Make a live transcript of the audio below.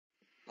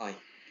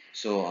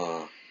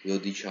So, Will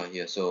Dicha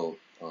here. So,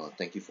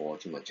 thank you for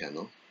watching my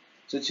channel.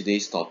 So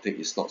today's topic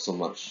is not so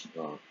much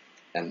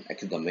an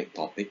academic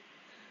topic,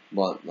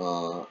 but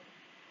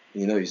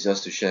it's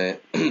just to share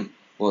one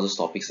of those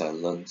topics I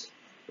learned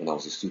when I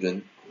was a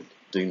student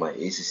doing my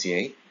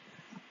ACCA.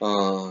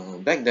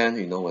 Back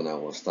then, when I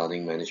was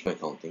studying management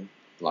accounting,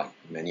 like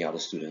many other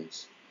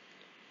students,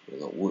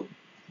 would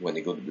when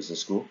they go to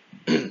business school.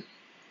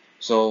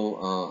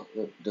 So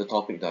the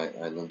topic that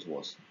I learned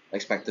was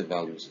expected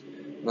values.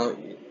 Now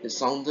it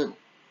sounded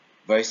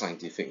very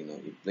scientific,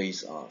 it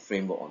plays a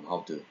framework on how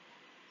to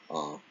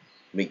uh,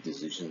 make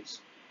decisions.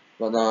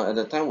 But at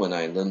the time when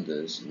I learned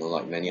this,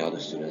 like many other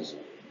students,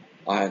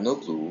 I had no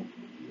clue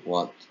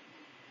what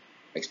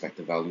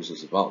expected values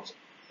was about.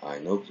 I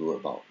had no clue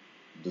about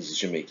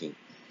decision making.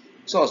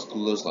 So I was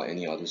clueless like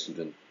any other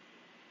student,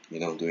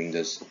 doing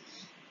this.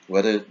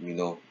 Whether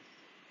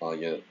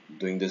you're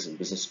doing this in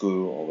business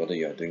school or whether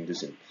you're doing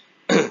this in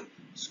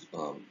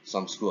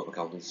some school of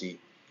accountancy.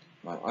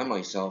 I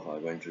myself, I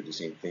went through the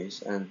same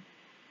phase and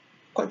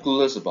quite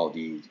clueless about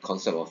the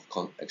concept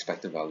of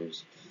expected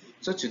values.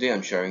 So today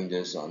I'm sharing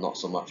this not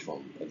so much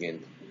from,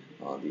 again,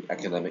 the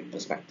academic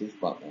perspective,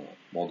 but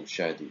more to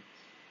share the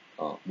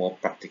more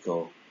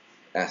practical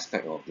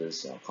aspect of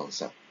this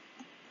concept.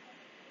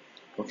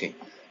 Okay,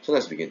 so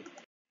let's begin.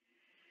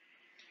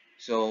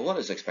 So what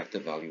is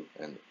expected value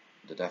and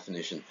the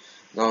definition?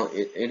 Now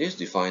it is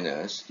defined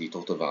as the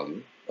total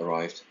value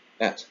arrived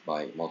at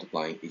by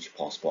multiplying each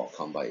possible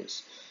outcome by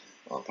its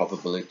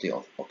probability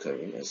of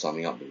occurring and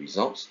summing up the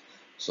results.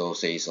 So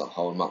says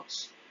Howard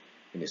Marks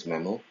in his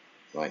memo,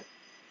 right?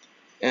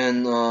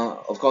 And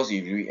of course,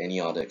 if you read any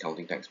other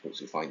accounting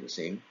textbooks, you find the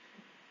same.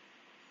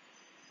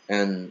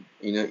 And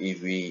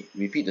if we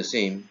repeat the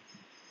same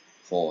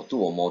for two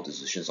or more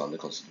decisions under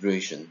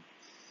consideration,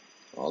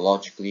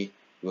 logically,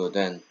 we'll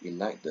then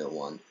elect the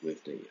one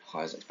with the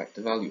highest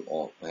expected value,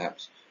 or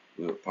perhaps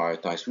we'll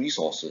prioritize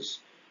resources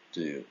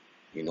to,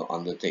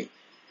 undertake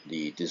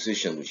the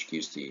decision which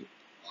gives the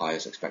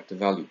highest expected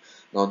value.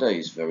 Now that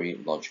is very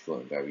logical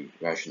and very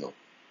rational.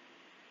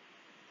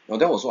 Now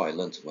that was what I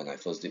learned when I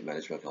first did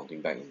management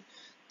accounting back in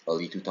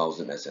early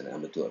 2000 as an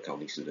amateur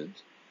accounting student.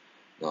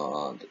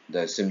 Now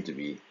there seemed to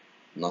be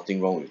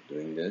nothing wrong with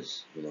doing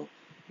this. If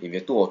you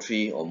have two or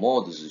three or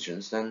more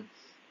decisions, then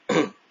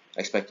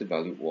expected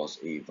value was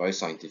a very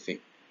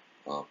scientific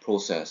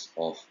process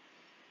of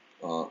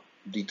uh,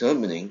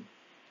 determining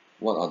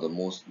what are the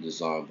most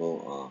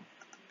desirable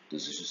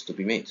decisions to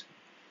be made,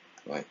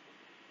 right?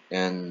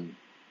 And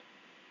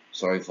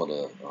sorry for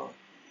the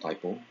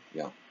typo,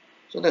 yeah.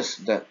 So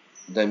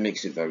that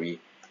makes it very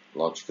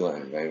logical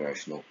and very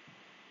rational.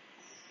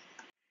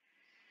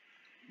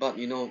 But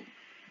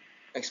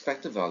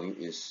expected value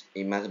is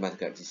a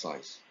mathematical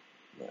exercise,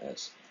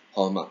 as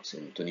Howard Marks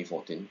in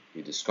 2014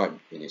 he described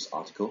in his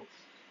article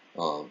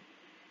uh,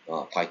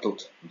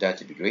 titled "Dare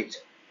to be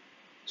Great."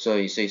 So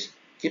he says,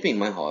 keeping in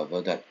mind,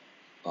 however, that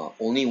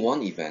only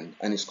one event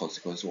and its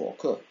consequence will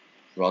occur,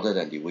 rather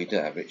than the weighted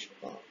average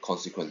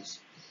consequence.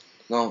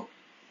 Now,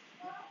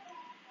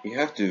 you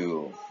have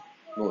to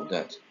note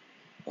that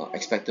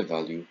expected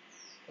value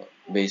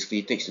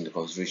basically takes into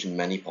consideration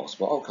many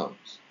possible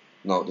outcomes.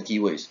 Now, the key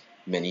word is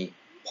many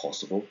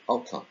possible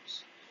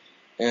outcomes.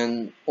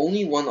 And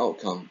only one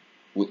outcome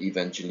would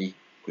eventually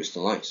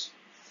crystallize,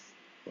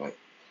 right?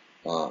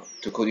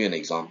 To quote you an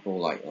example,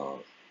 like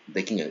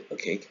baking a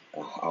cake,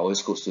 I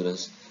always quote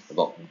students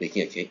about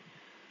baking a cake.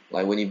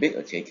 Like when you bake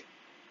a cake,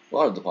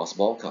 what are the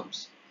possible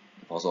outcomes?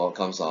 The possible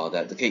outcomes are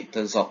that the cake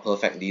turns out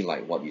perfectly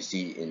like what you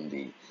see in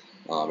the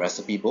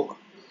recipe book,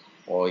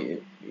 or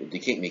the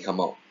cake may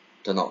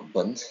turn out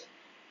burnt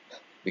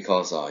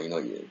because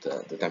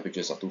the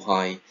temperatures are too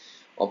high,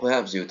 or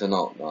perhaps you turn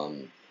out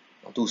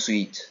too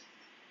sweet,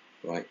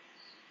 right?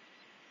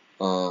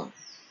 Uh,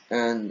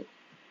 and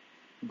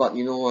but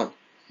you know what?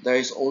 There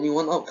is only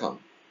one outcome.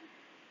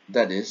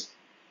 That is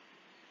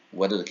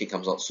whether the cake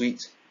comes out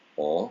sweet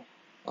or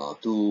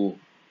too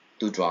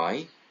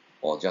dry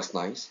or just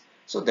nice.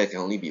 So there can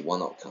only be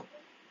one outcome,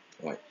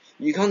 right?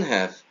 You can't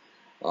have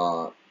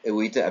a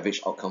weighted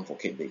average outcome for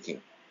cake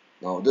baking.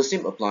 Now the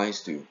same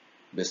applies to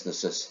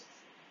businesses.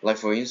 Like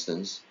for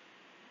instance,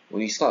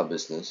 when you start a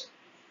business,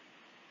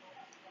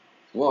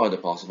 what are the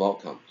possible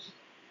outcomes?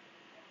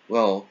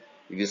 Well,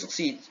 if you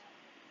succeed,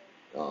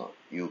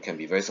 you can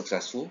be very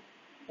successful,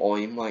 or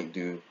you might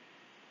do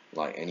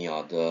like any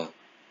other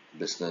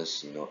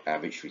business,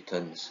 average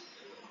returns,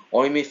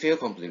 or you may fail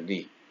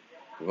completely.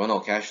 You run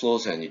out of cash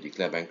flows and you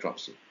declare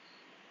bankruptcy,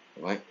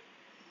 right?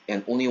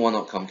 And only one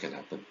outcome can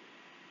happen.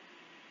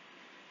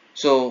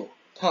 So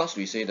thus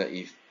we say that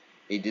if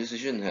a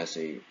decision has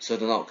a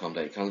certain outcome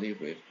that you can't live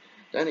with,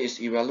 then it's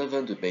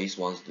irrelevant to base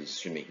one's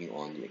decision making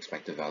on the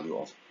expected value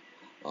of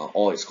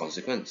all its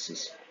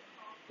consequences,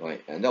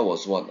 right? And that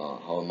was what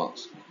Howard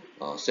Marks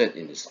said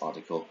in this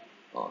article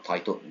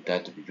titled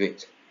 "Dare to be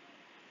Great,"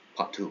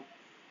 Part 2.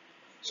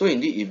 So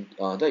indeed,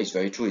 if, that is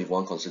very true if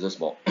one considers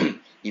about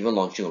even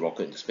launching a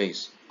rocket into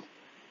space.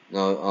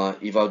 Now,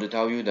 if I were to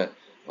tell you that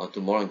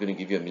tomorrow I'm going to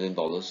give you $1 million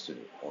to,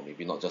 or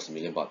maybe not just a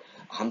million, but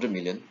 100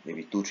 million,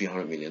 maybe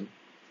 300 million,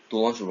 to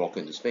launch a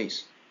rocket into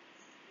space,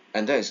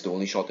 and that is the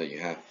only shot that you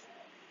have.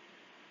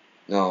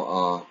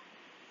 Now,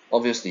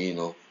 obviously,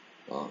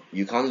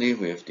 you can't live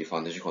with the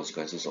financial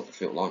consequences of a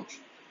failed launch.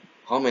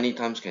 How many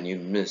times can you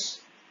miss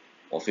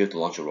or fail to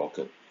launch a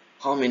rocket?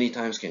 How many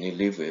times can you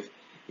live with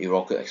a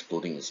rocket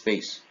exploding in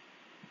space,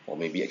 or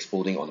maybe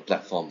exploding on the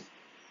platform?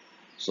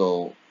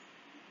 So,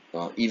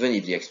 even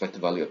if the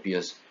expected value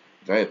appears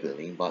very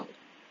appealing, but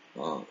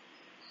uh,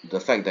 the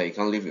fact that you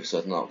can't live with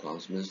certain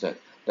outcomes means that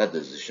that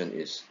decision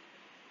is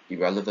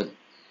irrelevant,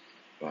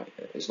 right?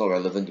 It's not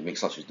relevant to make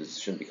such a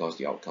decision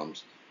because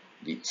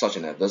such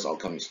an adverse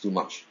outcome is too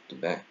much to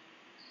bear.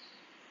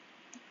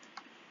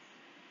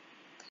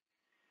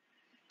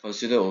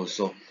 Consider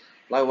also,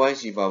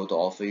 likewise, if I were to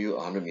offer you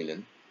 100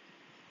 million,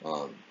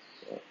 um,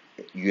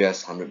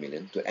 US 100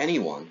 million to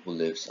anyone who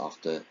lives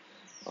after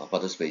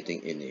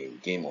participating in a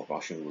game of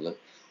Russian roulette,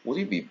 would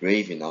you be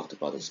brave enough to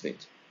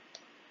participate?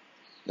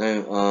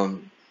 Now,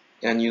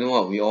 and you know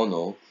what? We all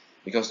know,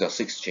 because there are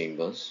six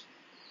chambers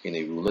in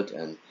a roulette,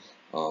 and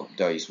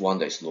there is one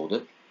that is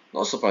loaded.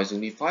 Not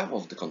surprisingly, five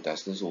of the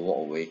contestants will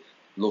walk away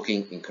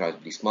looking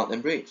incredibly smart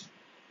and brave,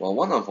 while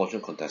one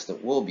unfortunate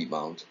contestant will be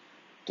bound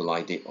to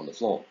lie dead on the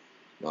floor.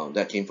 Now,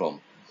 that came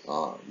from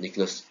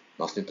Nicholas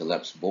Nassim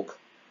Taleb's book,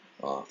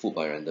 Fooled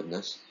by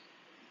Randomness,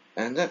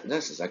 and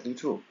that's exactly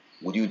true.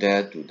 Would you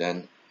dare to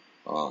then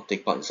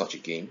take part in such a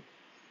game?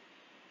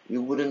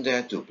 You wouldn't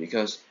dare to,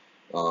 because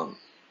um,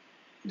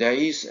 there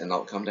is an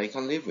outcome that you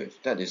can't live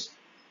with. That is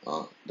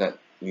that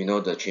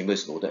the chamber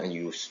is loaded and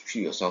you shoot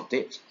yourself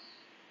dead,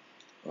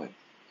 right?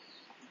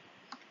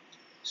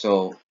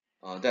 So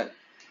that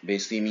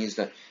basically means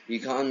that you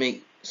can't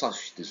make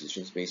such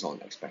decisions based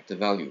on expected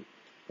value,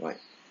 right?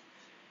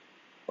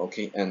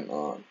 Okay, and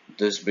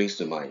this brings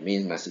to my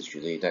main message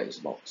today, that is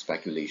about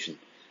speculation,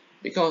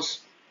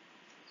 because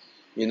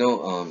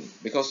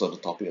because of the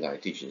topic that I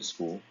teach in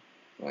school,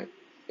 right?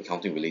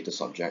 Accounting related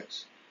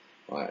subjects,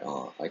 right?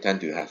 I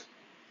tend to have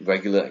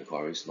regular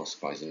inquiries, not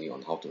surprisingly,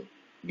 on how to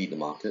beat the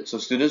market. So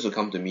students will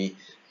come to me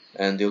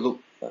and they'll look,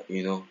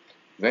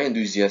 very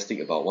enthusiastic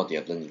about what they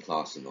have learned in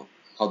class.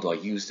 How do I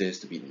use this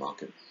to beat the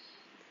market?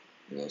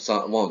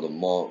 One of the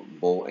more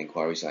bold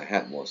inquiries I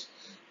had was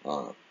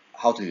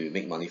how to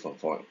make money from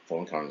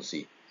foreign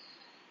currency,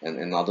 and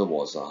another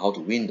was how to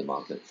win the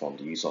market from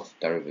the use of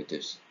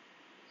derivatives.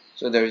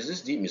 So there is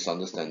this deep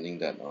misunderstanding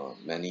that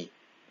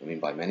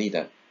by many,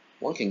 that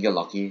one can get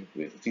lucky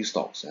with a few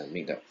stocks and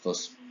make that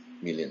first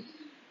million.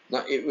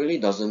 Now, it really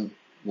doesn't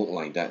work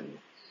like that.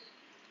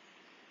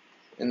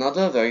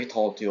 Another very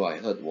tall tale I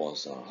heard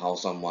was how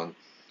someone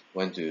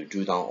went to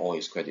drill down all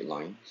his credit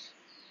lines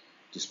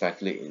to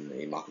speculate in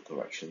a market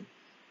correction.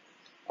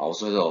 I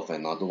also heard of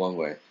another one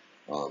where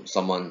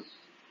someone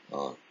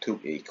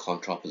took a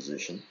contra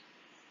position,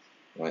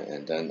 right,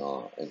 and then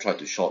and tried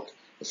to short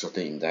a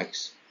certain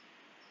index,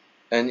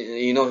 and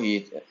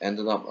he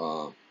ended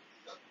up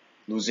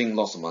losing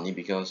lots of money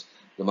because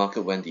the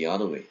market went the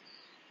other way.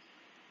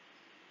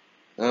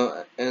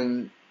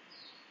 And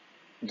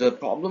the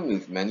problem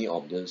with many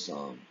of these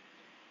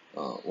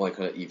what I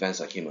call it,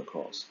 events I came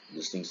across,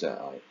 these things that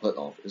I heard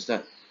of, is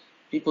that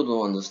people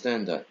don't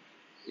understand that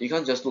you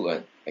can't just look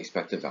at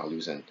expected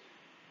values and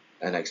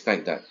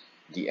expect that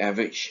the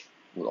average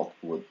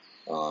would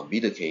be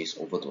the case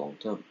over the long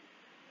term.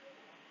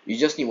 You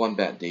just need one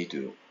bad day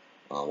to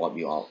wipe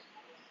you out.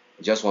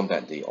 Just one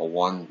bad day or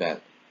one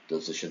bad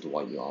decision to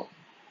wipe you out.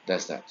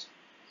 That's that.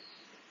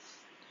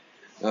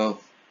 Uh,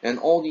 and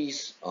all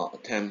these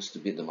attempts to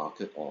beat the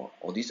market, or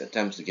these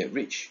attempts to get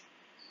rich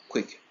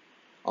quick,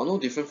 are no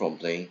different from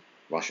playing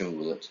Russian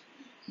roulette.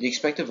 The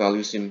expected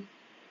values seem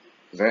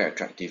very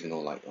attractive,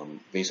 like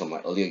based on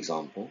my earlier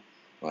example,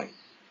 right?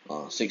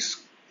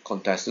 Six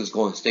contestants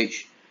go on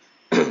stage,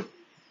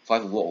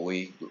 five will walk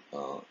away,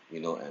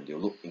 and they'll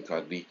look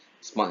incredibly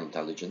smart and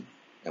intelligent,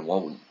 and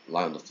one will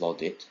lie on the floor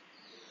dead.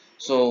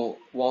 So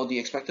while the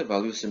expected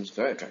value seems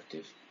very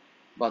attractive,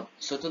 but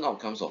certain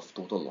outcomes of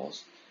total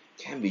loss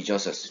can be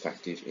just as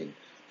effective in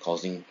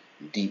causing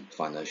deep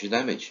financial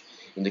damage.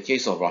 In the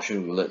case of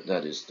Russian roulette,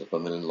 that is the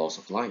permanent loss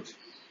of life,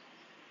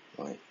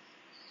 right?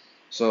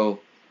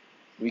 So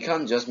we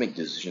can't just make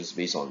decisions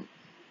based on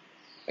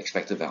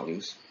expected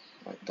values,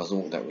 right? It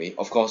doesn't work that way.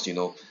 Of course,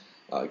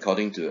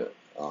 according to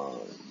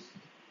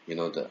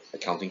the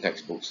accounting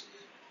textbooks,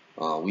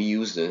 we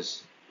use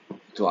this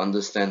to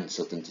understand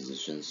certain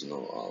decisions,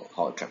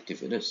 how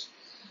attractive it is.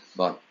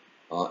 But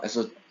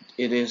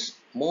it is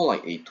more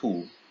like a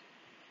tool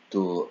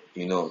to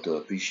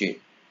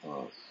appreciate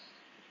uh,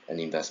 an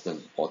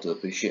investment, or to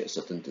appreciate a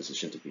certain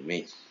decision to be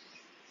made,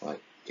 right?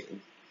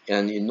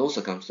 And in no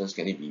circumstance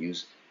can it be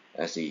used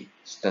as a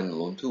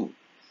standalone tool.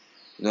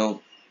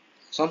 Now,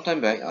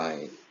 sometime back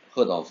I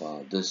heard of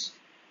this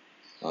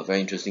very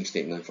interesting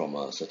statement from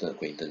a certain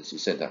acquaintance. He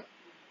said that,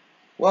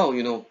 well,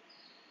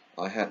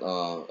 I had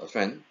a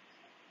friend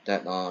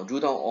that drew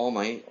down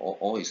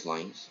all his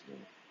lines.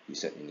 He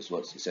said in his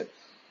words, he said,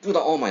 drew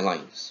down all my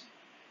lines,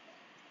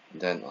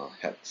 and then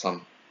had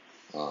some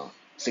uh,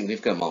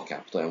 significant amount of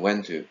capital and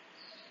went to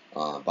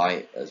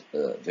buy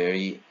a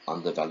very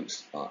undervalued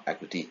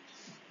equity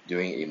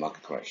during a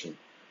market correction.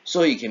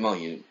 So he came out,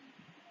 he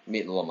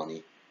made a lot of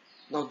money.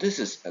 Now this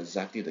is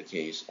exactly the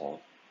case of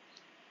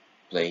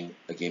playing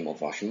a game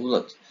of Russian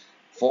roulette.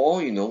 For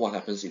all you know, what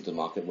happens if the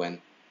market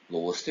went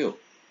lower still?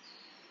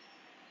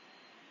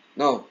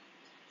 Now,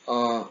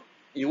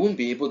 you won't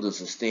be able to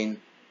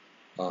sustain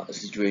a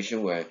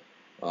situation where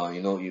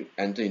you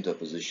enter into a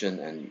position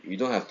and you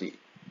don't have the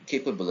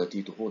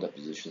capability to hold that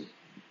position.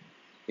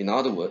 In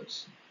other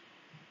words,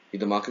 if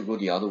the market go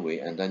the other way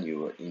and then you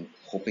were in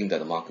hoping that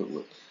the market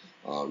would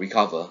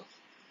recover,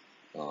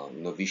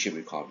 V-shaped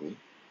recovery,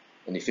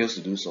 and it fails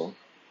to do so,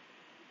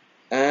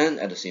 and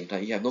at the same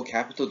time you have no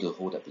capital to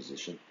hold that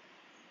position,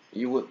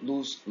 you would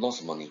lose lots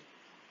of money.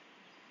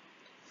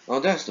 Now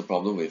that's the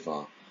problem with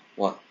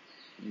what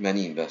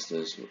many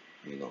investors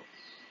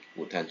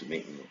would tend to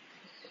make,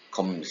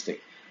 common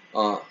mistake.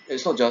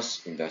 It's not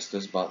just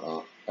investors,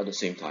 but at the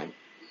same time,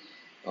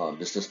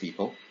 business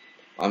people.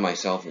 I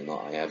myself,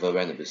 I ever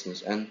ran a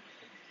business, and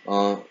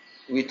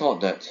we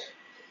thought that,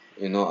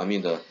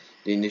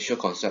 the initial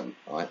concept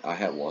I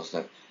had was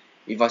that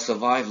if I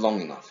survive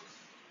long enough,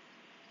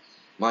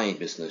 my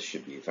business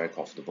should be very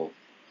profitable.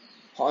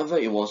 However,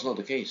 it was not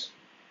the case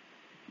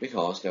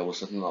because there were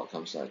certain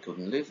outcomes that I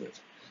couldn't live with.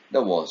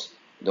 There was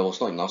there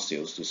was not enough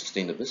sales to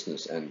sustain the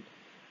business, and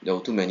there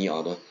were too many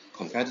other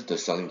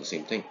competitors selling the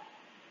same thing.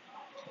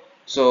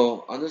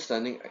 So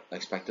understanding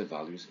expected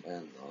values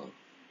and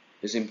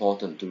it's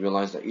important to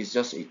realize that it's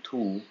just a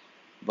tool,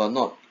 but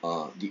not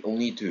the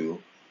only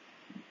tool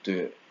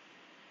to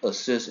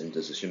assist in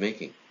decision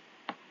making.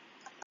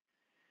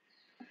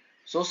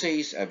 So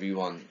says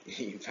everyone.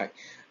 In fact,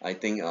 I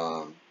think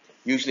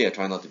usually I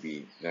try not to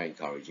be very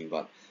encouraging,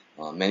 but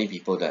many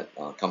people that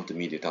come to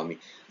me, they tell me,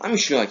 I'm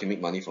sure I can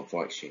make money from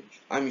forex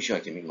exchange. I'm sure I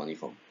can make money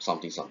from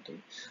something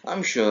something.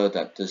 I'm sure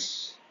that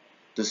this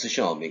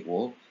decision I'll make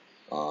will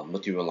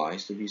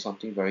materialize to be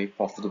something very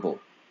profitable.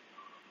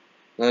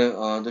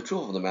 Now, the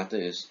truth of the matter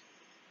is,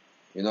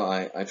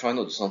 I try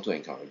not to sound too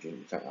encouraging.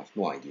 In fact, I have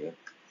no idea.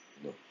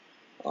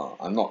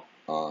 I'm not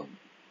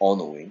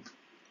all-knowing,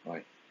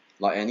 right?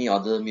 Like any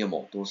other mere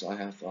mortals, I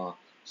have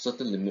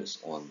certain limits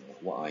on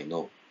what I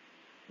know,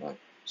 right?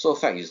 So the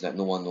fact is that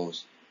no one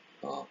knows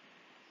uh,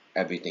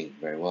 everything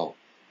very well.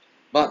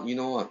 But you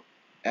know what?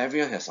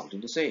 Everyone has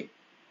something to say.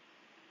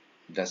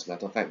 That's a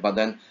matter of fact. But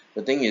then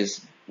the thing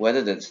is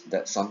whether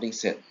that something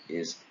said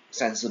is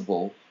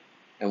sensible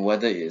and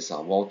whether it is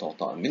well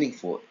thought out and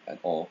meaningful at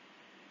all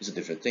is a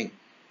different thing.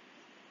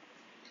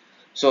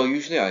 So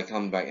usually I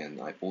come back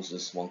and I pose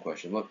this one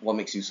question: what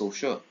makes you so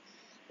sure?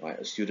 Right?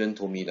 A student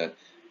told me that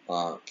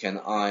can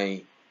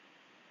I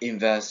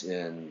invest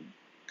in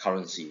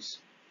currencies,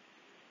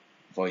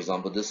 for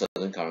example, this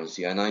certain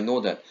currency, and I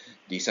know that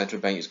the central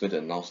bank is going to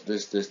announce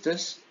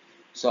this,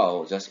 so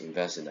I'll just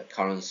invest in that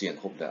currency and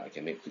hope that I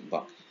can make quick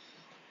buck.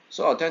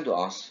 So I tend to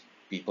ask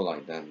people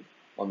like them,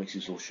 what makes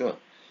you so sure?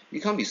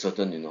 You can't be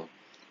certain,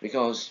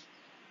 because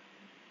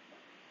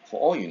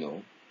for all you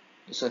know,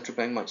 the central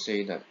bank might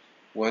say that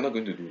we're not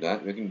going to do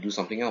that, we're going to do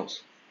something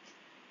else,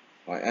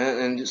 right?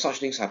 And such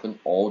things happen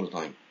all the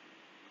time,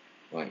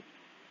 right?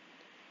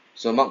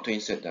 So Mark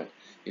Twain said that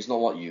it's not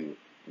what you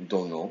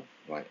don't know,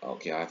 right?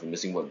 Okay, I have a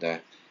missing word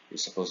there.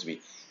 It's supposed to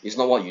be, it's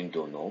not what you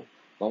don't know,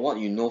 but what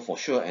you know for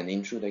sure and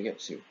in truth that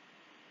gets you,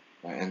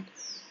 right?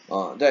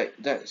 And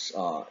that's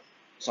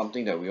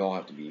something that we all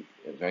have to be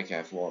very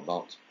careful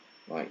about,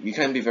 right? You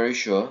can be very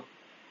sure,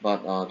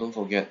 but don't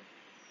forget,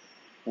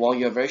 while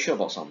you're very sure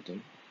about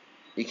something,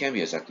 it can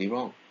be exactly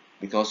wrong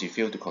because you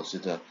fail to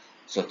consider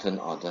certain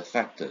other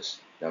factors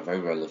that are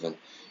very relevant.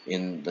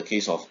 In the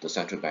case of the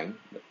central bank,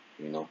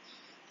 you know,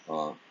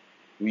 uh,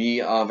 we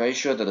are very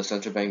sure that the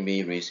central bank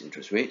may raise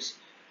interest rates,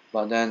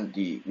 but then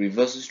the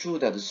reverse is true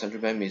that the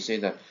central bank may say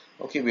that,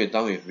 okay, we're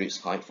done with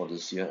rates hike for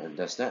this year and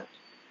that's that,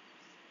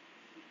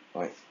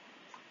 right?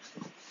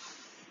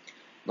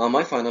 Now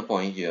my final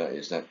point here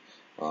is that,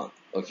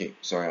 okay,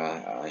 sorry,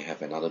 I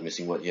have another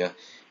missing word here.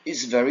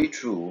 It's very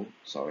true,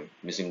 sorry,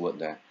 missing word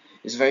there.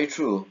 It's very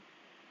true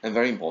and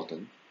very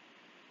important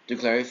to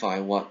clarify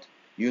what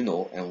you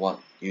know and what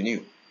you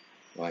knew,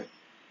 right?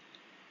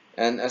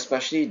 And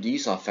especially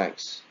these are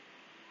facts,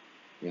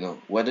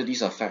 whether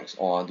these are facts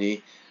or are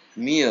they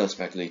mere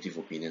speculative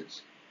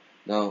opinions.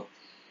 Now,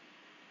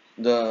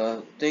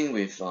 the thing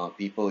with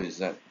people is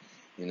that,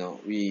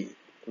 we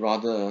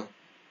rather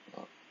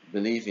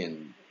believe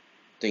in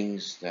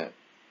things that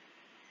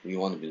we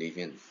want to believe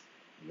in.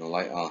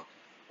 Like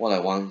what I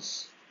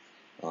once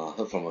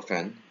heard from a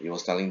friend. He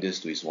was telling this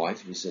to his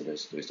wife. He said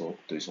this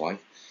to his wife.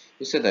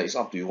 He said that it's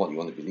up to you what you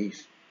want to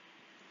believe,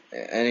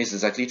 and it's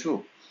exactly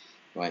true,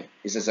 right?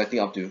 It's exactly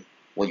up to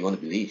what you want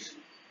to believe.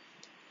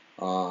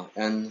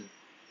 And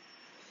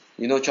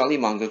Charlie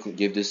Munger could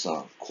give this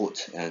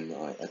quote, and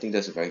I think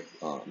that's a very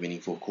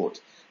meaningful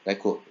quote. That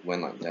quote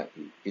went like that.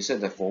 He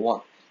said that for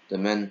what the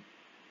man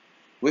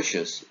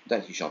wishes,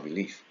 that he shall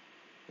believe.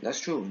 And that's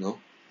true,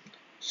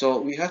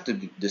 So we have to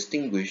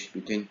distinguish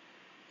between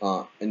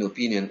an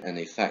opinion and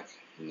a fact,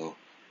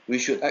 We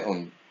should act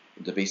on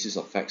the basis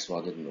of facts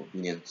rather than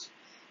opinions,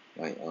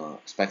 right?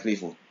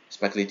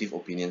 Speculative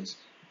opinions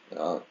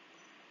uh,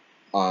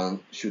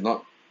 should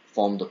not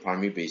form the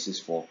primary basis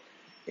for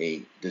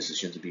a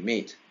decision to be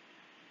made,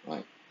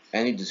 right?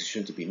 Any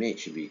decision to be made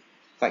should be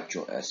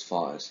factual as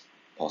far as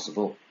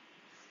possible.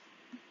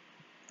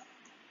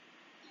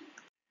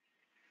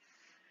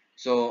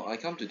 So I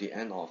come to the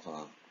end of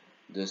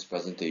this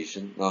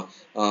presentation. Now,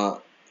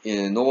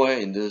 nowhere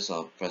in this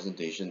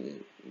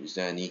presentation is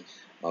there any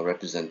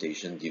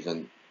representation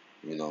given,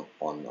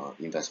 on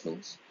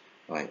investments,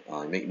 right?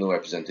 I make no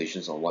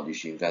representations on what you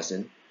should invest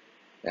in,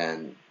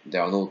 and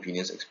there are no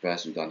opinions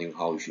expressed regarding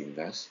how you should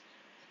invest.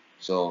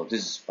 So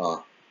this is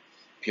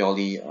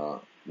purely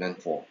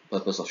meant for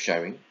purpose of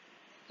sharing,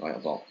 right,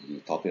 about the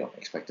topic of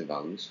expected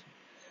values.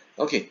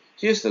 Okay,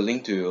 here's the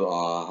link to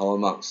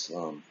Howard Marks'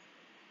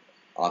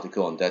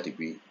 article on Dare to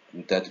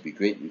Be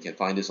Great. You can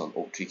find this on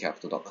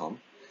oaktreecapital.com.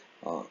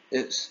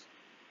 It's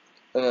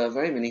a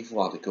very meaningful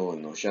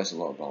article, shares a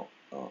lot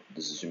about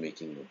decision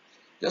making.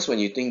 Just when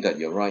you think that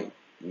you're right,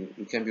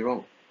 you can be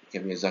wrong. You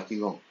can be exactly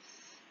wrong.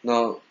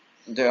 Now,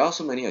 there are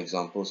so many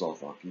examples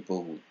of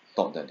people who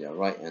thought that they are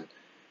right and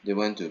they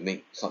went to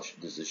make such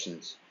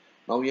decisions.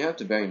 Now, we have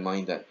to bear in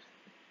mind that,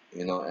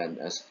 and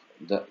as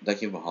that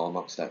came from Howard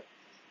Marks, that,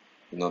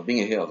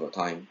 being ahead of your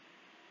time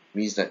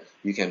means that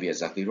you can be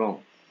exactly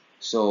wrong.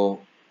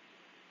 So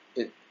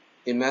it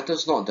it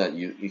matters not that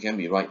you can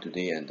be right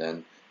today and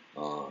then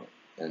uh,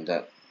 and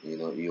that you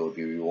will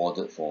be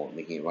rewarded for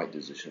making a right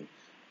decision.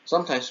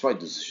 Sometimes right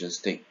decisions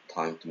take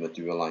time to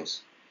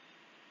materialize,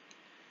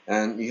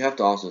 and you have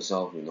to ask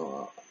yourself,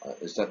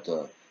 is that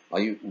the are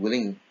you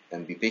willing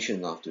and be patient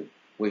enough to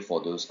wait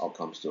for those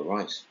outcomes to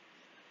arise?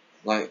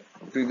 Like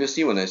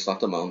previously when I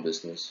started my own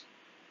business,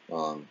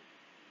 um,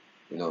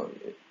 you know,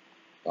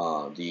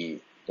 the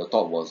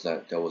thought was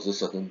that there was a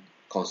certain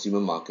consumer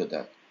market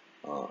that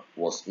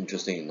was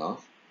interesting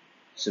enough,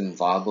 seemed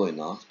viable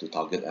enough to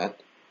target at.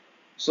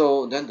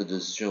 So then the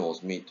decision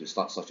was made to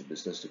start such a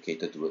business to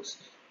cater towards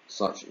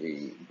such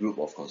a group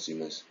of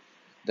consumers.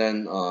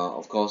 Then,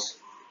 of course,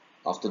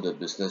 after the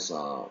business,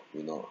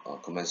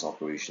 commenced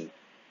operation,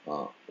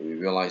 we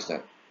realized uh,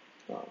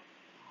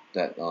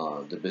 that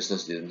the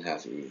business didn't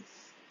have a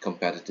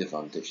competitive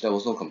advantage. There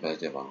was no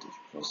competitive advantage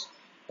because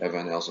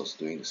everyone else was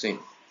doing the same.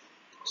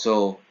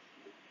 So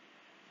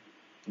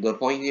the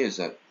point here is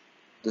that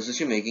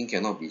decision making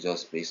cannot be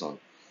just based on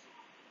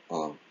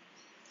um,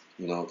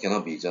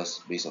 cannot be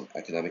just based on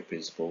academic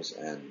principles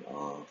and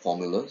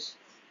formulas,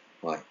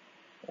 right?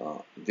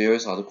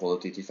 Various other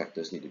qualitative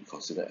factors need to be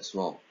considered as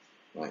well,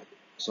 right?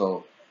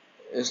 So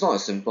it's not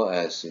as simple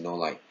as,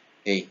 like,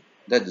 hey,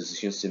 that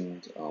decision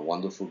seemed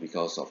wonderful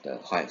because of the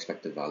high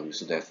expected value,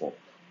 so therefore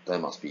there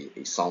must be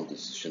a sound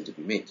decision to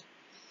be made.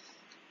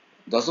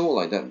 It doesn't work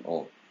like that at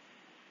all.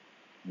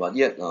 But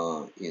yet,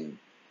 in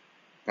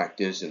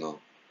practice,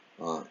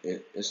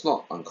 it's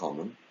not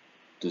uncommon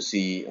to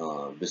see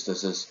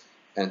businesses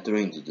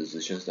entering into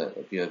decisions that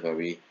appear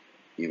very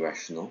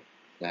irrational.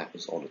 That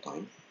happens all the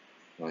time,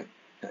 right?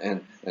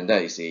 And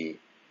that is a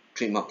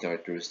trademark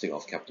characteristic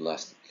of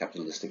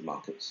capitalistic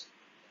markets.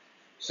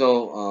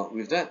 So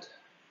with that,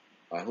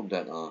 I hope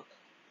that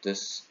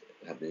this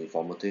has been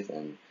informative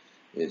and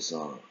it's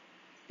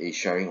a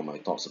sharing of my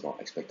thoughts about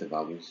expected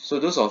values. So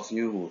those of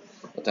you who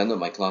attended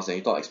my class and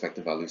you thought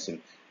expected values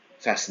seemed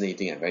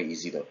fascinating and very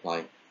easy to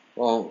apply,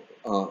 well,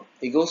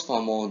 it goes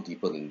far more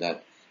deeper than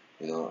that,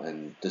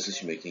 and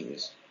decision making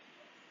is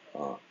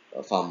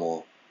a far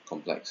more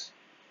complex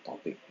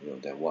topic,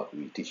 than what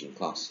we teach in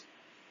class.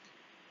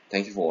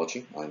 Thank you for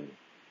watching. I'm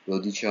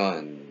Will Dicha,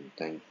 and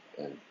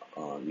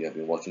you have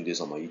been watching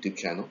this on my YouTube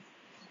channel.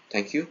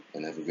 Thank you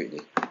and have a great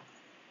day.